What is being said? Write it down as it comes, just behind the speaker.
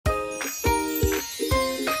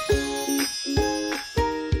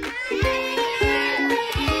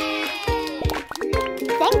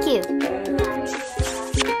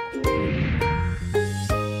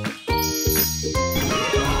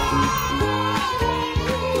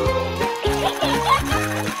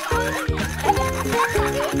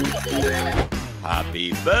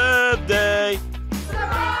Happy birthday!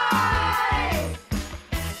 Surprise!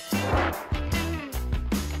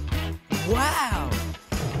 Wow!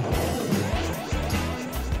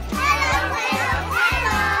 Hello, hello,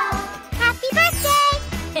 hello! Happy birthday!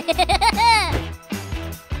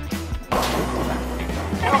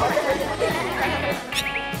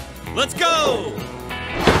 Let's go!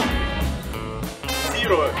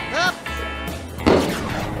 0. Up!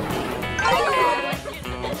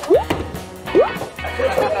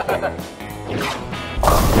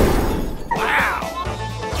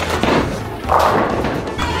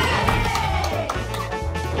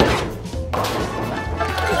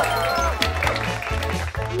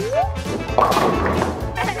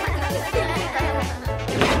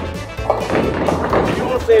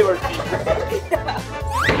 Your favorite teacher.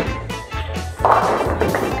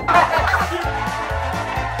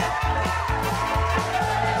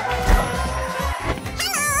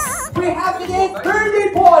 We have today's birthday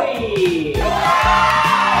party!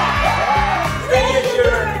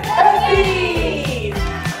 Signature birthday!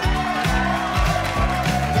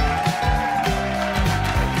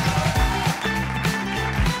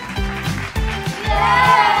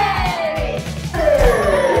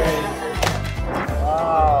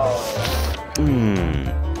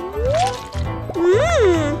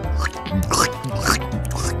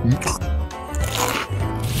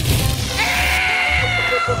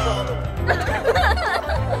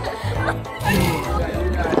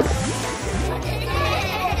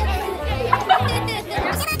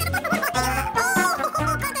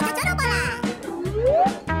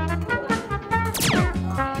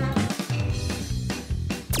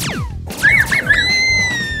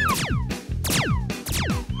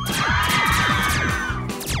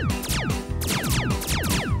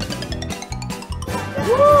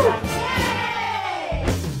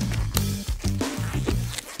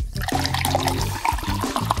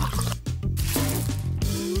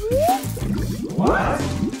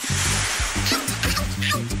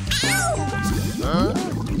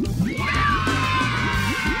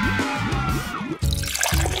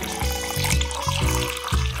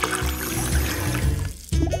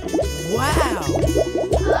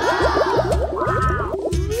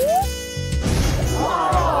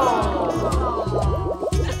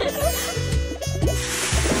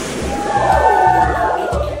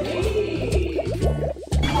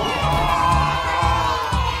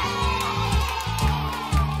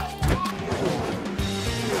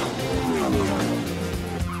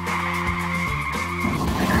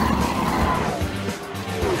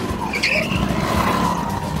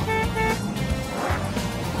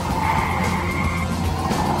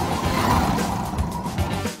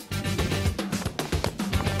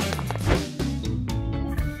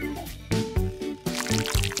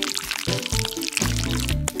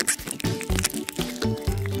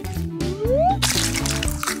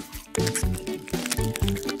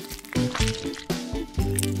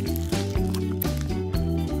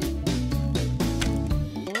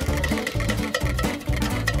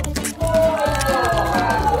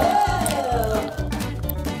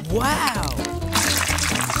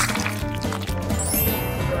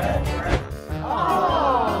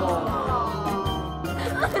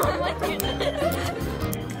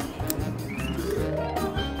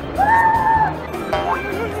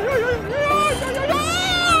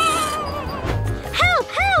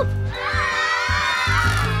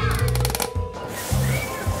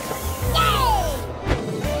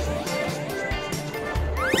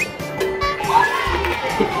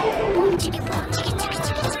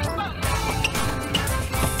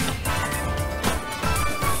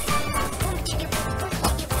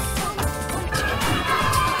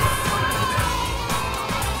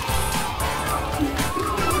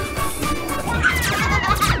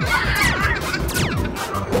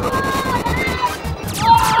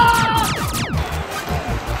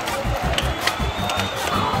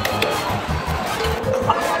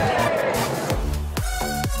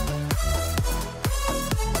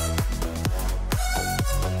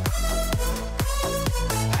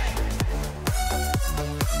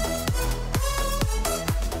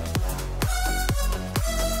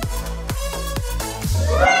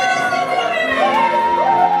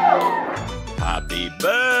 Happy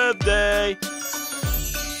birthday!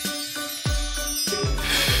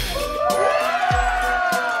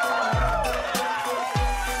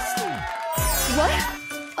 What?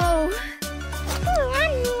 Oh.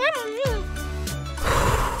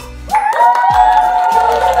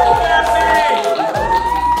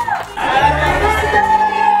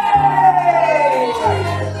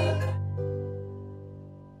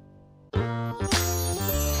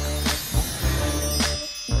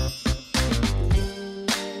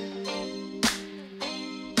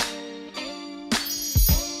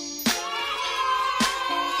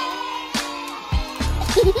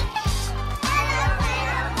 Happy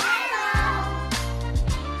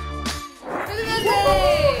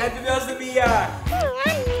birthday, Mia!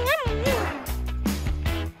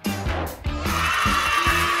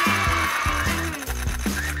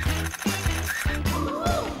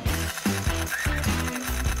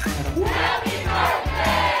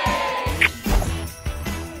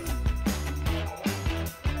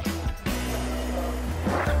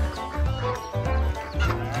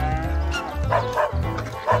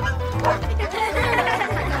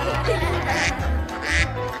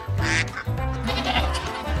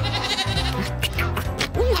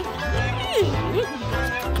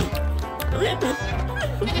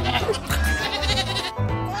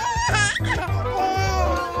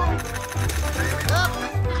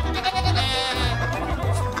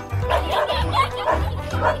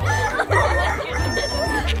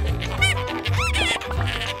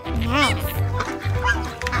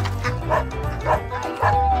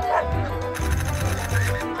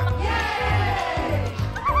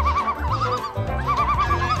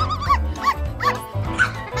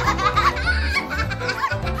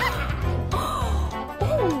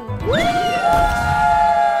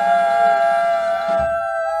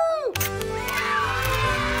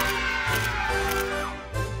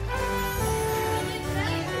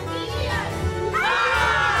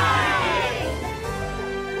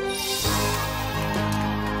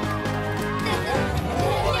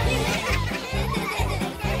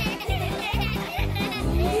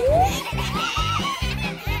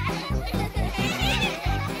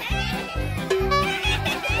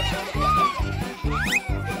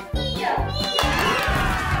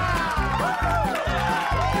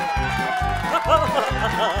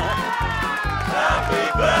 Happy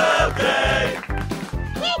birthday!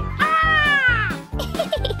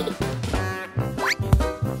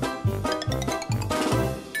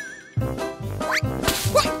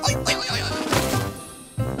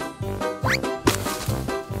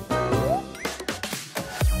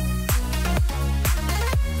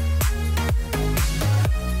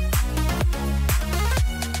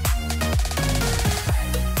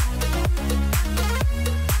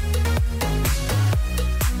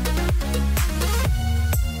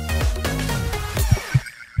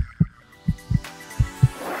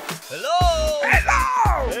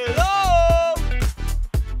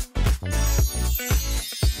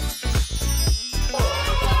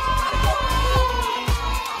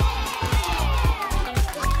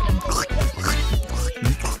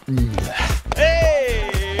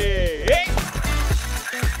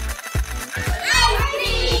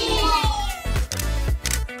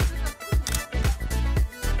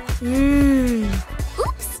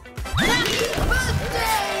 Oops!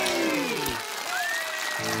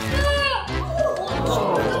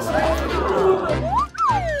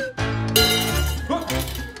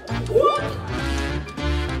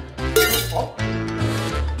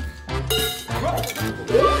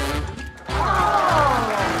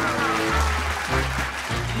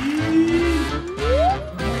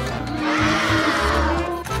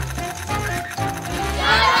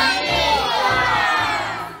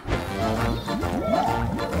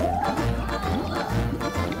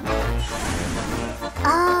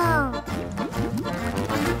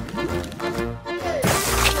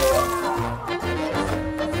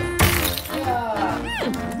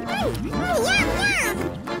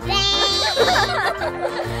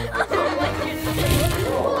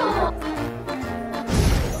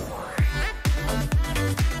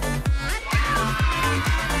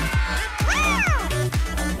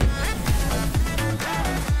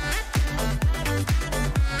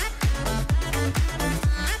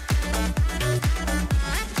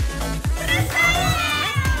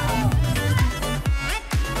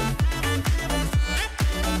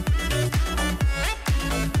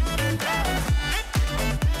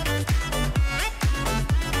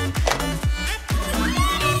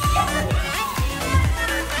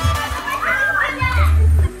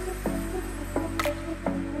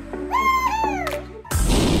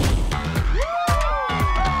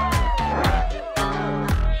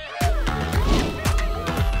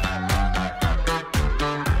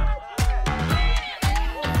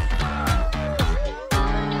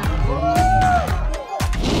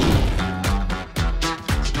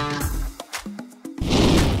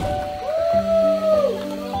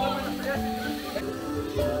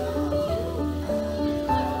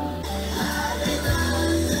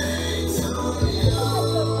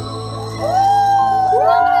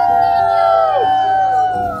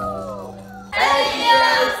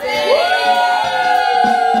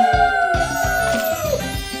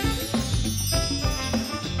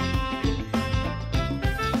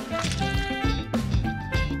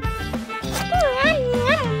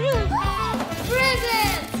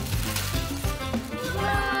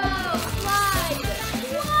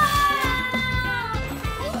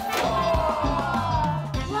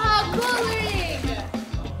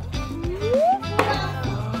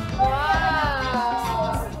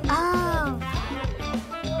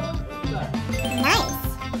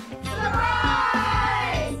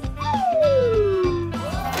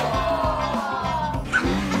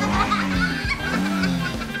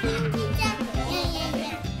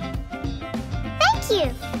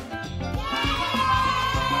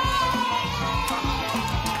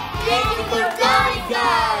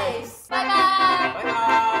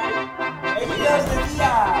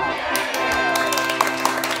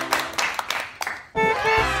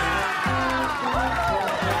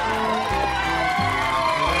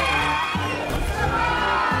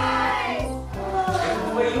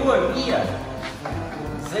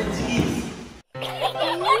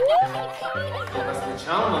 Только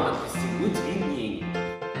сначала надо пристегнуть ремень.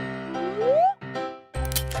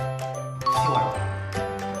 Все.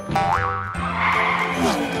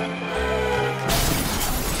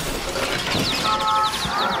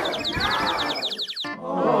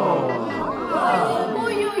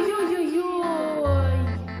 Ой-ой-ой-ой-ой.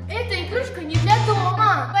 Эта игрушка не для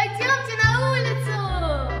дома. Пойдемте на улицу.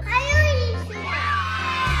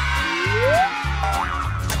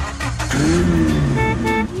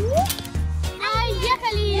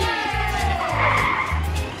 Поехали.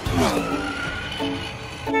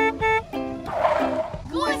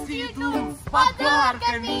 Гости идут с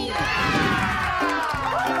подарками.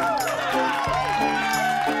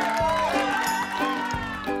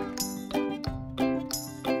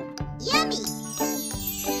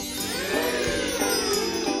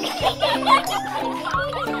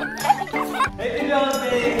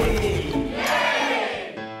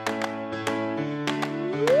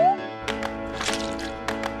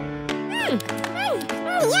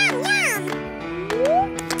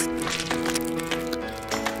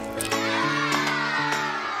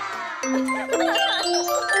 Happy birthday!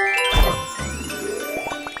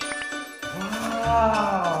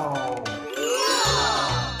 Вау!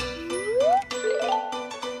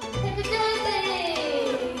 Happy birthday.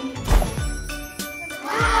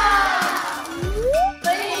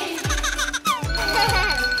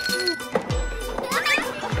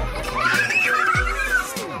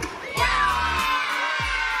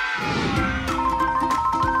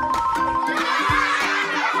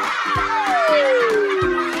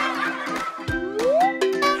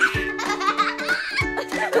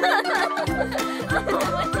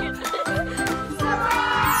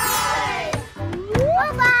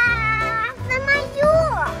 Опа! На мою!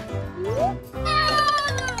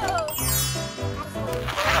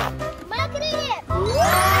 Смотри!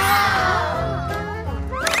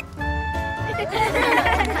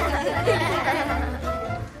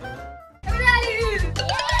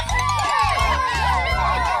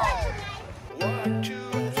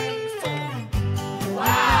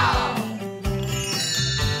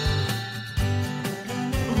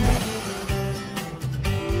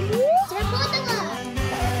 Сработало!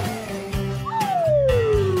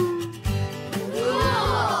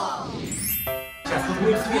 Сейчас мы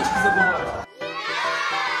будем свечки забывать.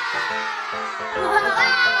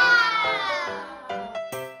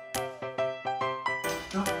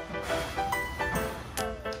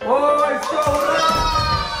 Ой, все, ура!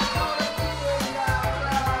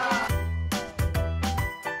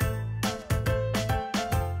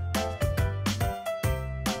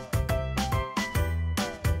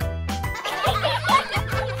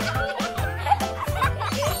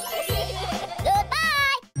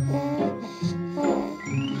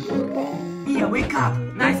 Mia, wake up!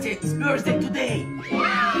 Nastya, it's birthday today!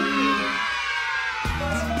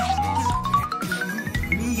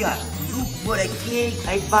 Mia, look what a cake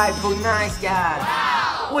I buy for Nastya!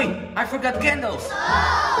 Wow. Wait, I forgot candles!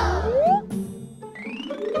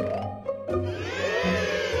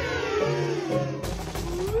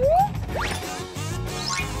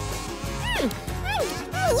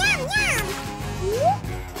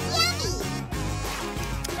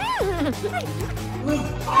 Look!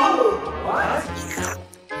 Oh! What?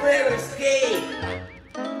 Where is cake?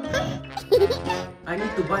 I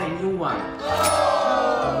need to buy a new one.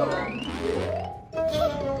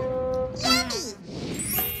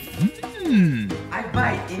 I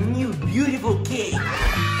buy a new beautiful cake.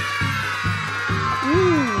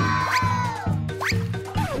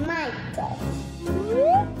 My God.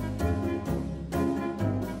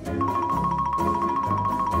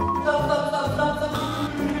 Stop, stop, stop, stop, stop.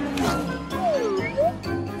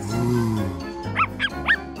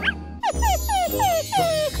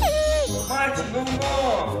 Martin, no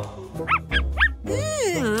more.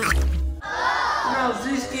 Now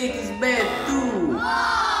this cake is bad too.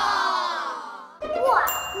 What?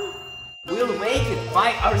 We'll make it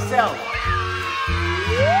by ourselves.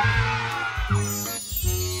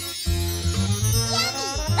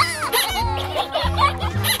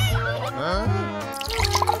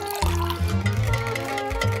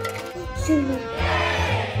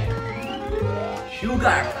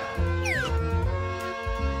 Sugar.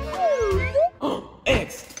 Oh,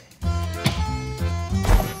 eggs.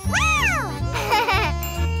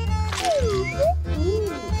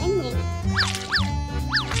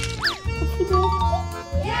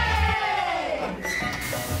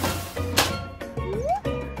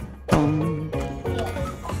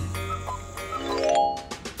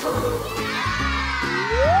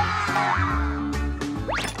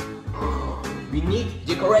 We need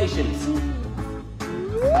decorations.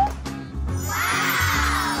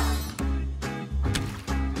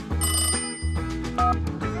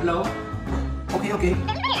 Hello? Okay, okay.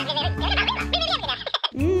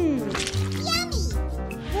 Yummy.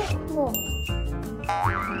 Whoa.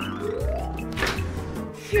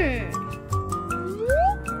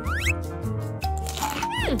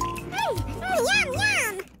 Yum,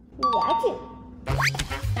 yum. Yucky.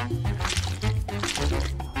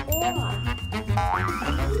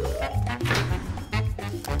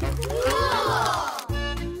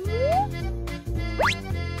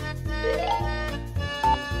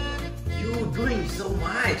 You're doing so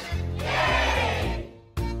much.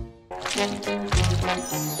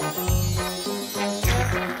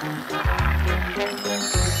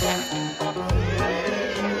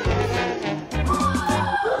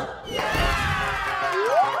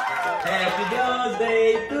 Happy birthday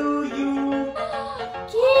to you.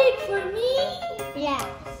 Cake for me? Yeah.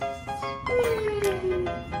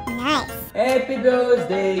 Nice. Happy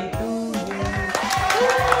birthday to you.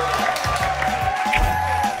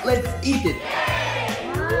 Let's eat it.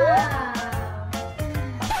 Wow.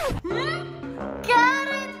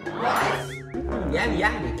 Carrot. Yummy,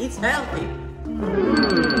 yummy. It's healthy.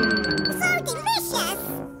 So delicious.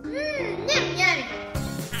 Yum, yum.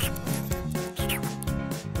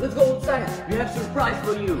 Let's go outside. We have surprise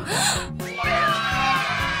for you.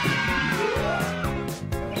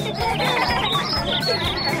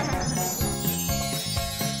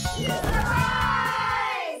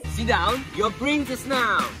 Sit down. You're princess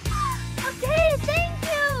now. Okay, thank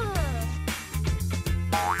you.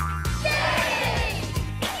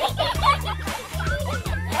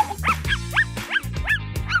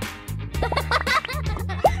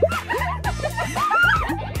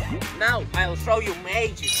 Now I'll show you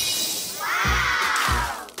magic.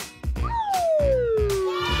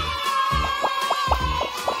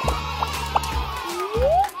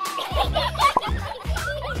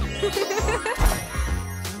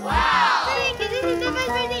 Thank you, this is the best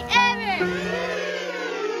birthday ever!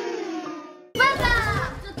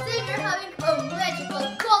 Welcome! Today we're having a magical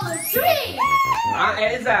color tree!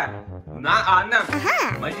 Elsa. Anna.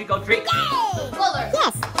 Magical trick. Color!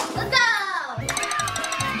 Yes. Let's go!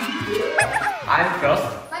 I'm first.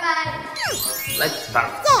 Bye-bye! Let's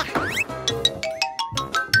start.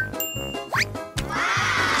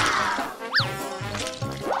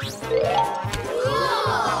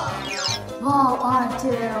 Wow,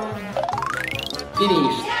 Artem!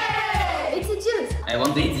 Finished. It's a juice! I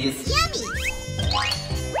want to eat this. Yummy.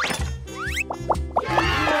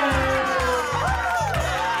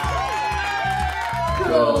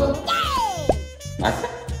 Cool! Nastya,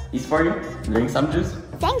 it's for you. Drink some juice.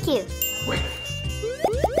 Thank you. Wait.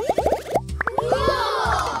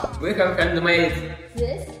 We have handmade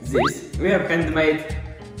This? this. We have handmade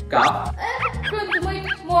cup. And going to make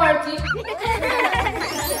Marty! My turn!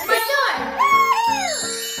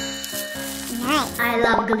 Nice. I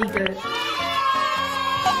love glitter!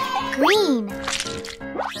 Green.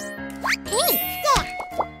 Pink. Yeah.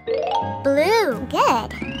 Blue. Good.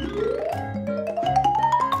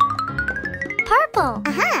 Purple.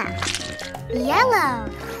 Yellow.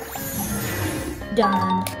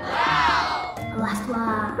 Done! Last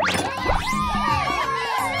one!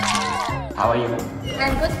 How are you?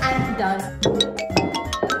 I'm good, I'm done.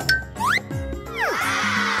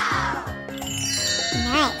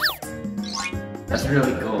 Nice. That's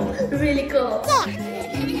really cool. Really cool!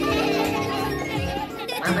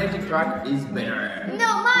 My magic truck is better.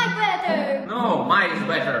 No, mine better! No, mine is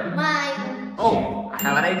better. Mine! Oh, I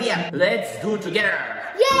have an idea. Let's do it together.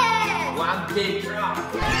 Yes! One big truck.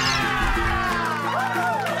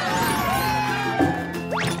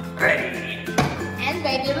 Ready. And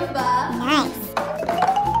baby Roomba! Nice.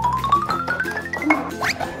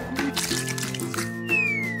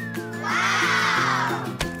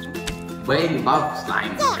 Baby bug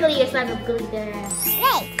slime. Clear slime of glitter!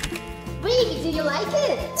 Great. Baby, do you like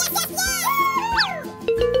it?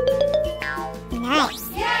 Nice.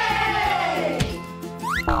 Yay!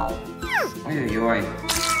 Ой-ой-ой.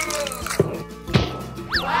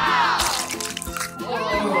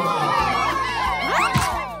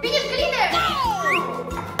 Finish glitter!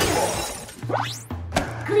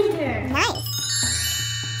 Glitter! Nice.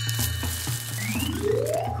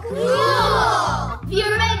 Cool!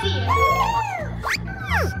 You're ready!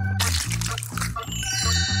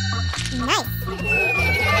 Nice.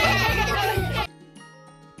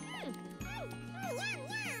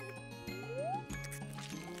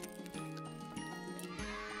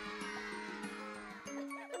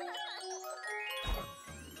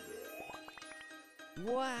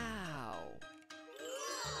 Wow!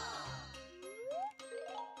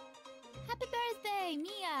 Happy birthday,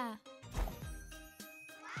 Mia!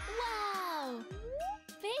 Wow!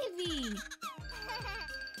 Baby!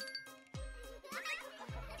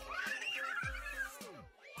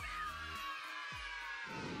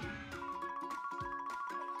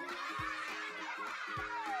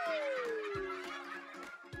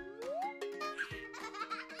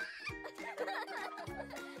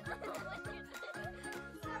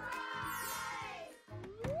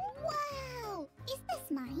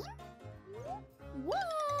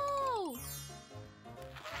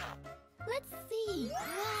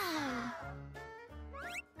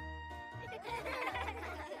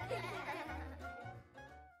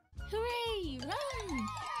 Hooray! Run!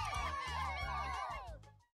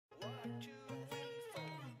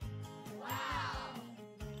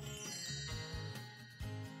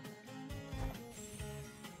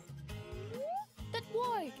 That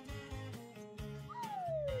worked!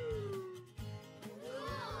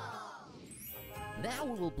 Now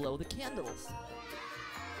we will blow the candles.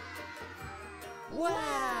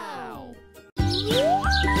 Wow!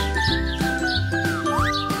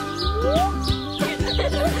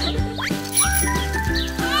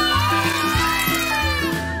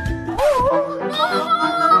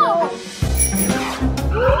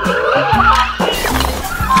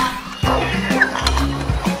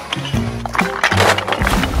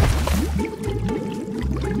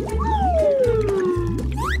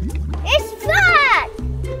 It's flat!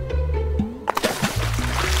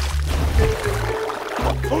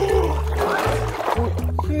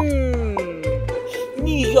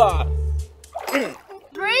 Mia!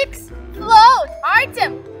 Bricks, float,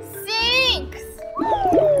 Artem, sinks.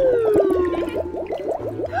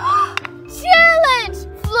 Challenge,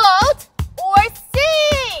 float or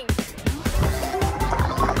sink.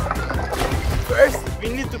 First, we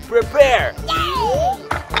need to prepare. I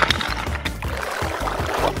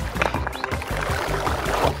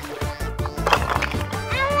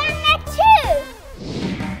want that too!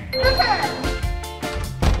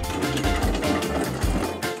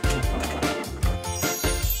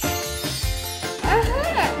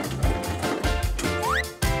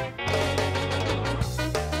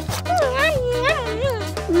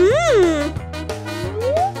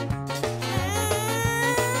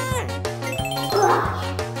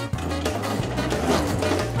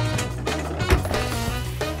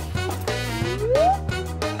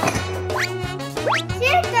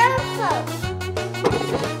 Here goes.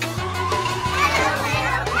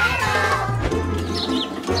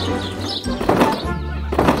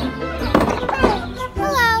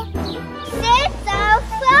 Hello. It's so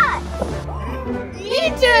fun.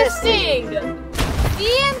 Interesting.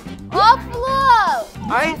 Sink or float?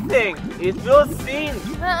 I think it will sink.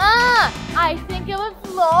 I think it will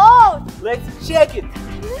float. Let's check it.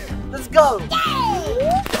 Let's go.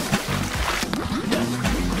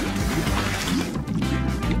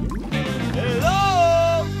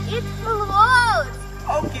 Hello. It floats.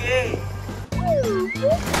 Okay.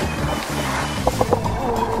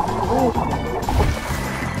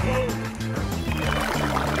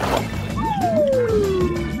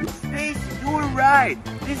 Stacy, you were right.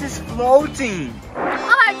 This is floating.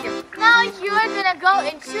 Artem, now you're gonna go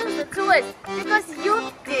and choose the twist because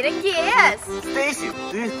you didn't guess. Stacy,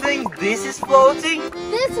 do you think this is floating?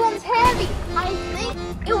 This one's heavy. I think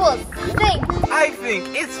it will sink. I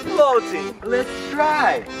think it's floating. Let's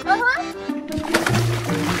try.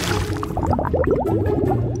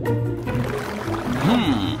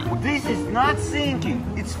 This is not sinking.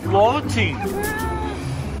 It's floating.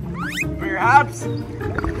 Perhaps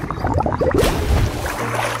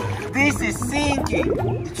this is sinking.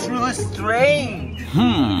 It's really strange.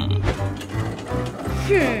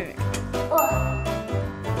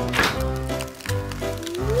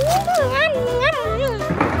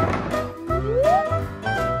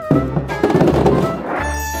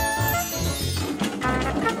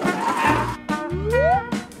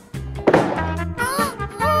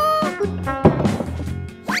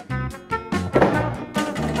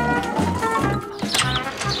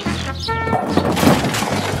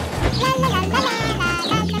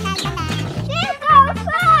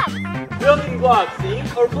 Building blocks,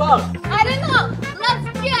 sink or block? I don't know. Let's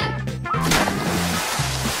check.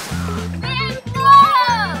 They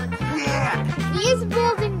float. Yeah. These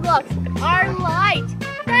building blocks are light.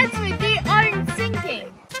 That's why they aren't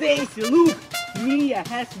sinking. Stacy, look. Mia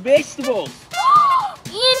has vegetables.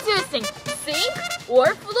 Interesting. Sink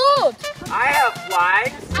or float? I have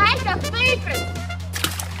flies. I have papers.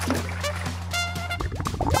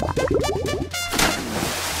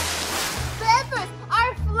 Papers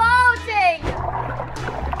are floating.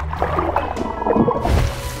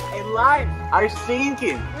 And limes are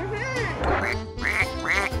sinking.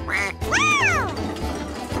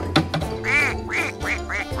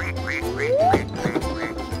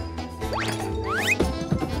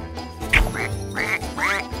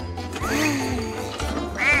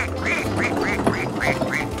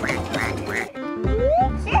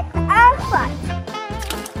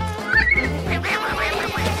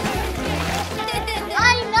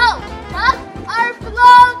 I know. Ducks are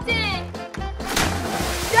floating.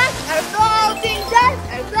 Ducks are floating. Ducks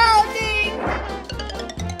are floating.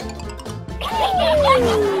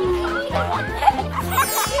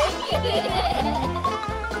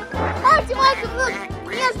 Artem, Artem, look!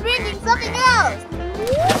 Mia's bringing something else!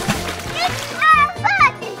 It's our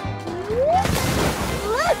party!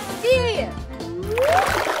 Let's see!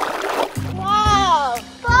 Wow!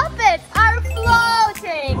 Puppets are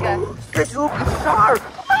floating! This look is sharp.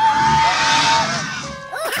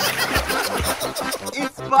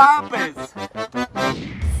 It's puppets.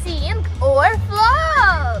 Sink or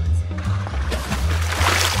float?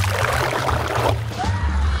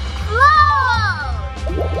 Float!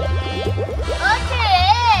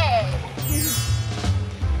 Okay!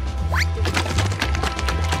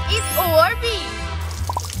 It's orbit.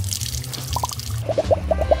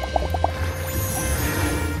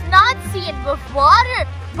 Not seen with water,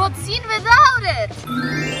 but seen without it.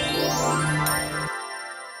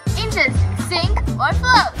 Inches, sink or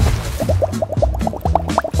float?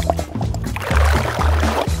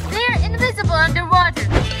 They're invisible underwater.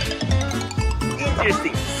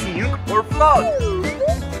 Interesting. Sink or float?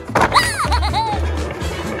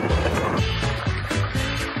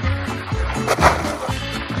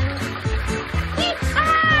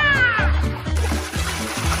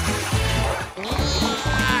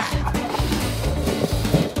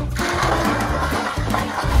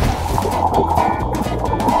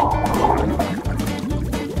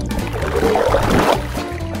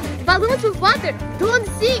 Balloons with water don't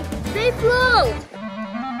sink, they float.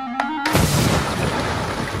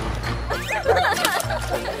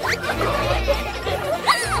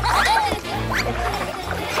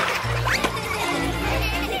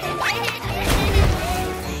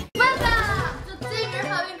 Welcome! Today we're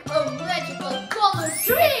having a magical color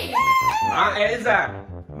tree. Elsa.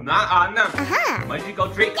 Anna. Magical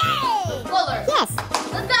trick. Colors. Yes.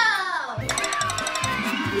 Let's go!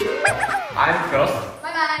 I'm first.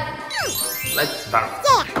 Bye bye. Let's start.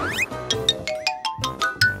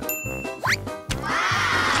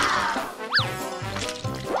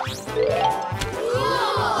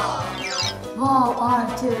 Wow,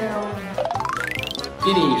 Artem.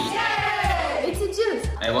 Finished. It's a juice.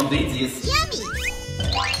 I want to eat this. Yummy!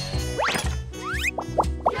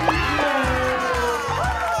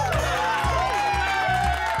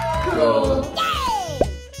 Cool. Yay!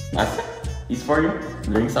 Nastya, it's for you.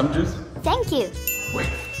 Drink some juice. Thank you. Wait.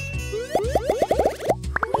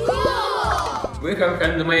 We have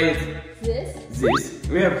handmade This? this.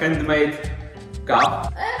 We have handmade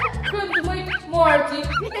cup. Couldn't wait, Marty.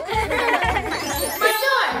 My turn.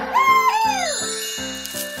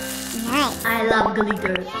 Nice. I love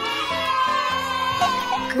glitter.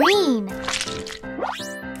 Green.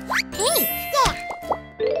 Pink. Yeah.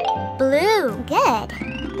 Blue. Good.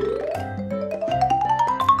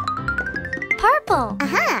 Purple.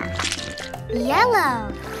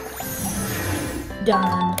 Yellow.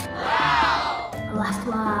 Done. Last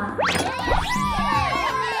one.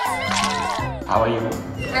 How are you?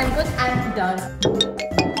 I'm good. I'm done.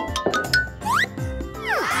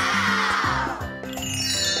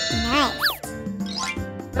 Nice.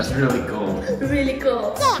 That's really cool. Really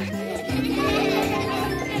cool.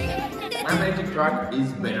 My magic truck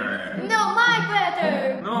is better. No, mine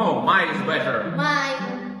better. No, mine is better.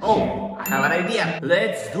 Mine. Oh, I have an idea.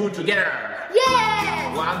 Let's do together.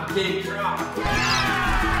 Yes. One big truck.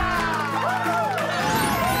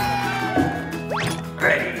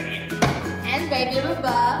 Ready. And baby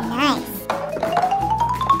Ruba. Nice.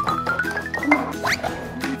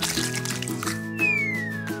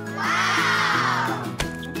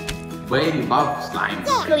 Baby Bob slime.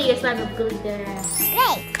 Clear slime of glitter.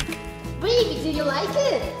 Great. Baby, do you like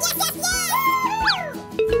it?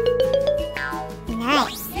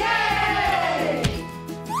 Yes, yes, yes.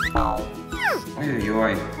 Nice.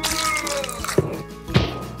 Ой-ой-ой.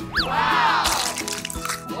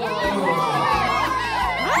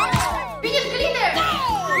 Biggest glitter.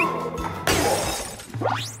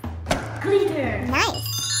 Glitter. Nice.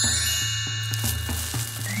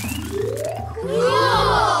 Cool.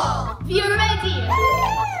 You're ready.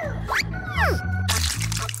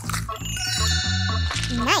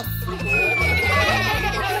 Nice.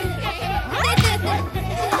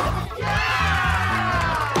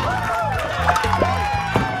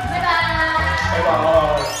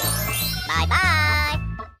 Bye bye. Bye-bye.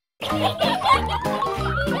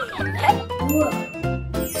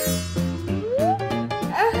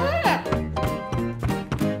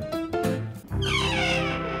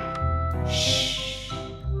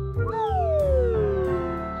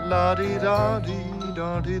 La di da di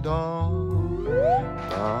da di da.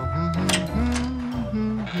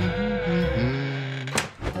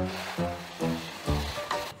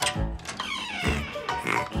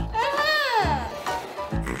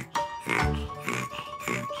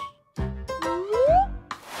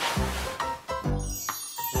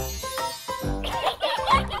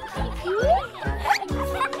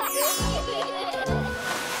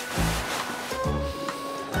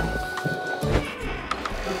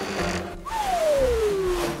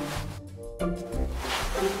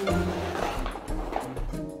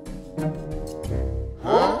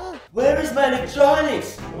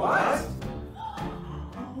 electronics? What?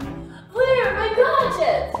 Where are my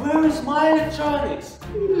gadgets? Where is my electronics?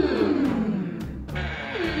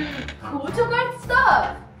 Who took our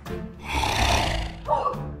stuff?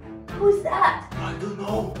 Who's that? I don't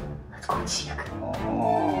know. Let's go check.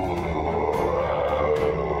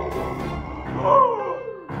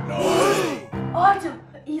 Artem,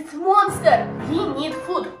 it's monster. He needs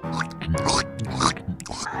food.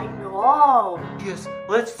 I know. Yes,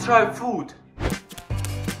 let's try food.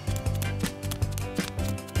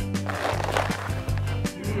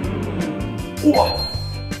 Whoa.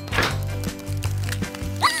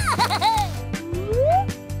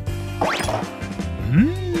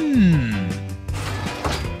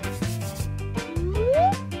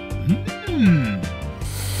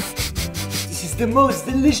 This is the most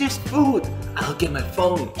delicious food. I'll get my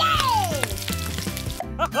phone.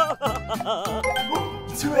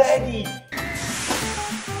 It's ready.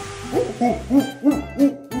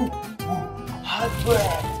 Hot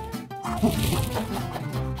bread.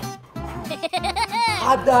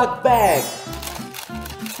 Hot dog bag.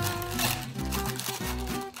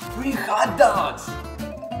 3 hot dogs.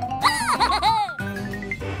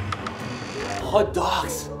 Hot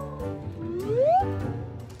dogs.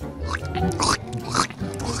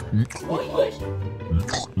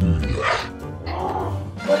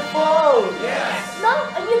 My phone. Yes! Now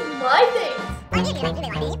I need my things.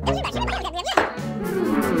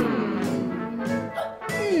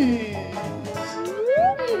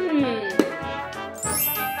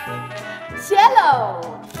 Cello.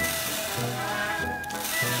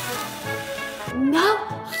 Now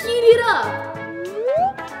heat it up.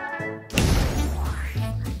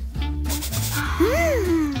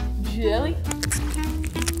 Jelly.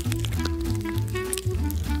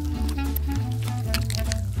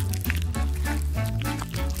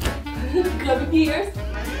 Gummy bears.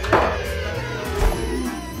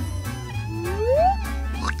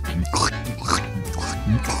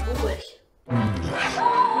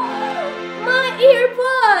 My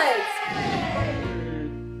earbuds.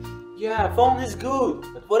 Yeah, phone is good.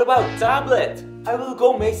 But what about tablet? I will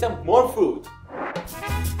go make some more food.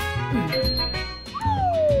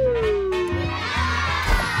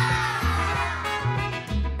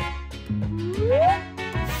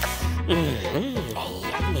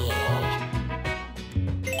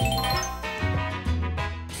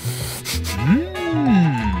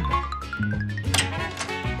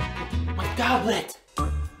 My tablet.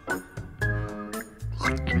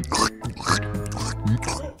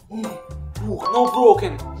 No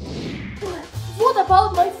broken. What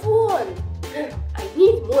about my phone? I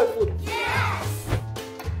need more food.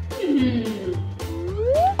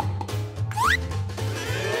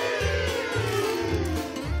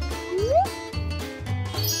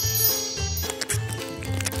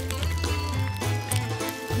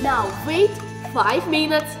 Now wait 5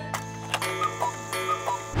 minutes.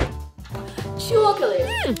 Chocolate.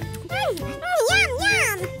 Yum,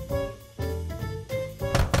 yum.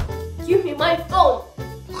 Give me my phone.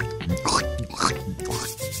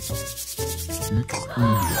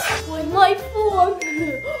 Why my phone?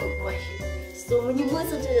 Why so many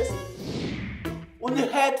messages? Only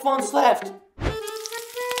headphones left.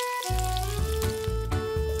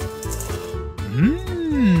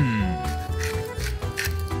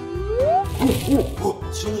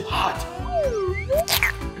 It's really hot.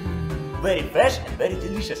 Very fresh and very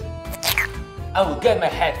delicious. I will get my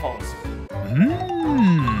headphones.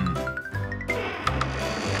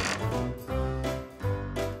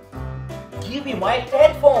 Give me my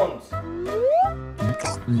headphones.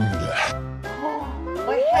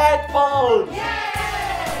 My headphones.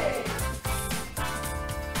 Yay!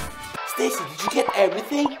 Stacy, did you get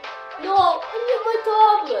everything? No, I need my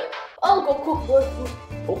tablet. I'll go cook more food.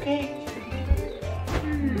 Okay.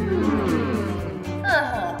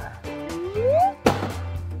 Wow!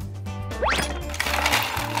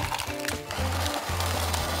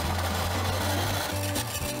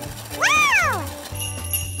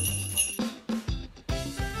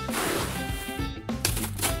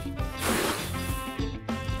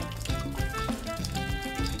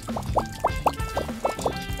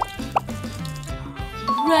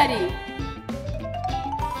 Ready.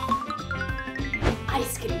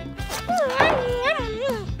 Ice cream.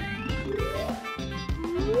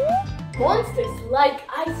 Monsters like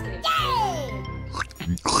ice cream.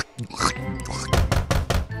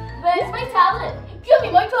 Where's my tablet? Give me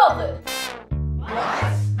my tablet.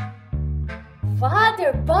 What?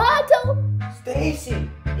 Water bottle? Stacy,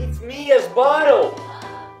 it's Mia's bottle.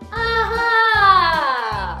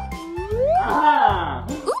 Aha! Ah!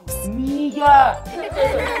 Mia!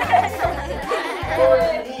 Oh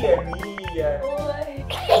dear, Mia.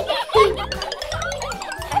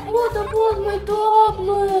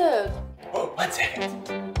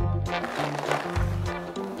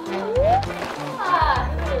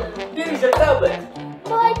 is your tablet?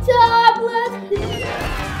 My tablet!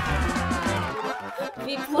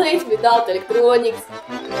 We played without electronics.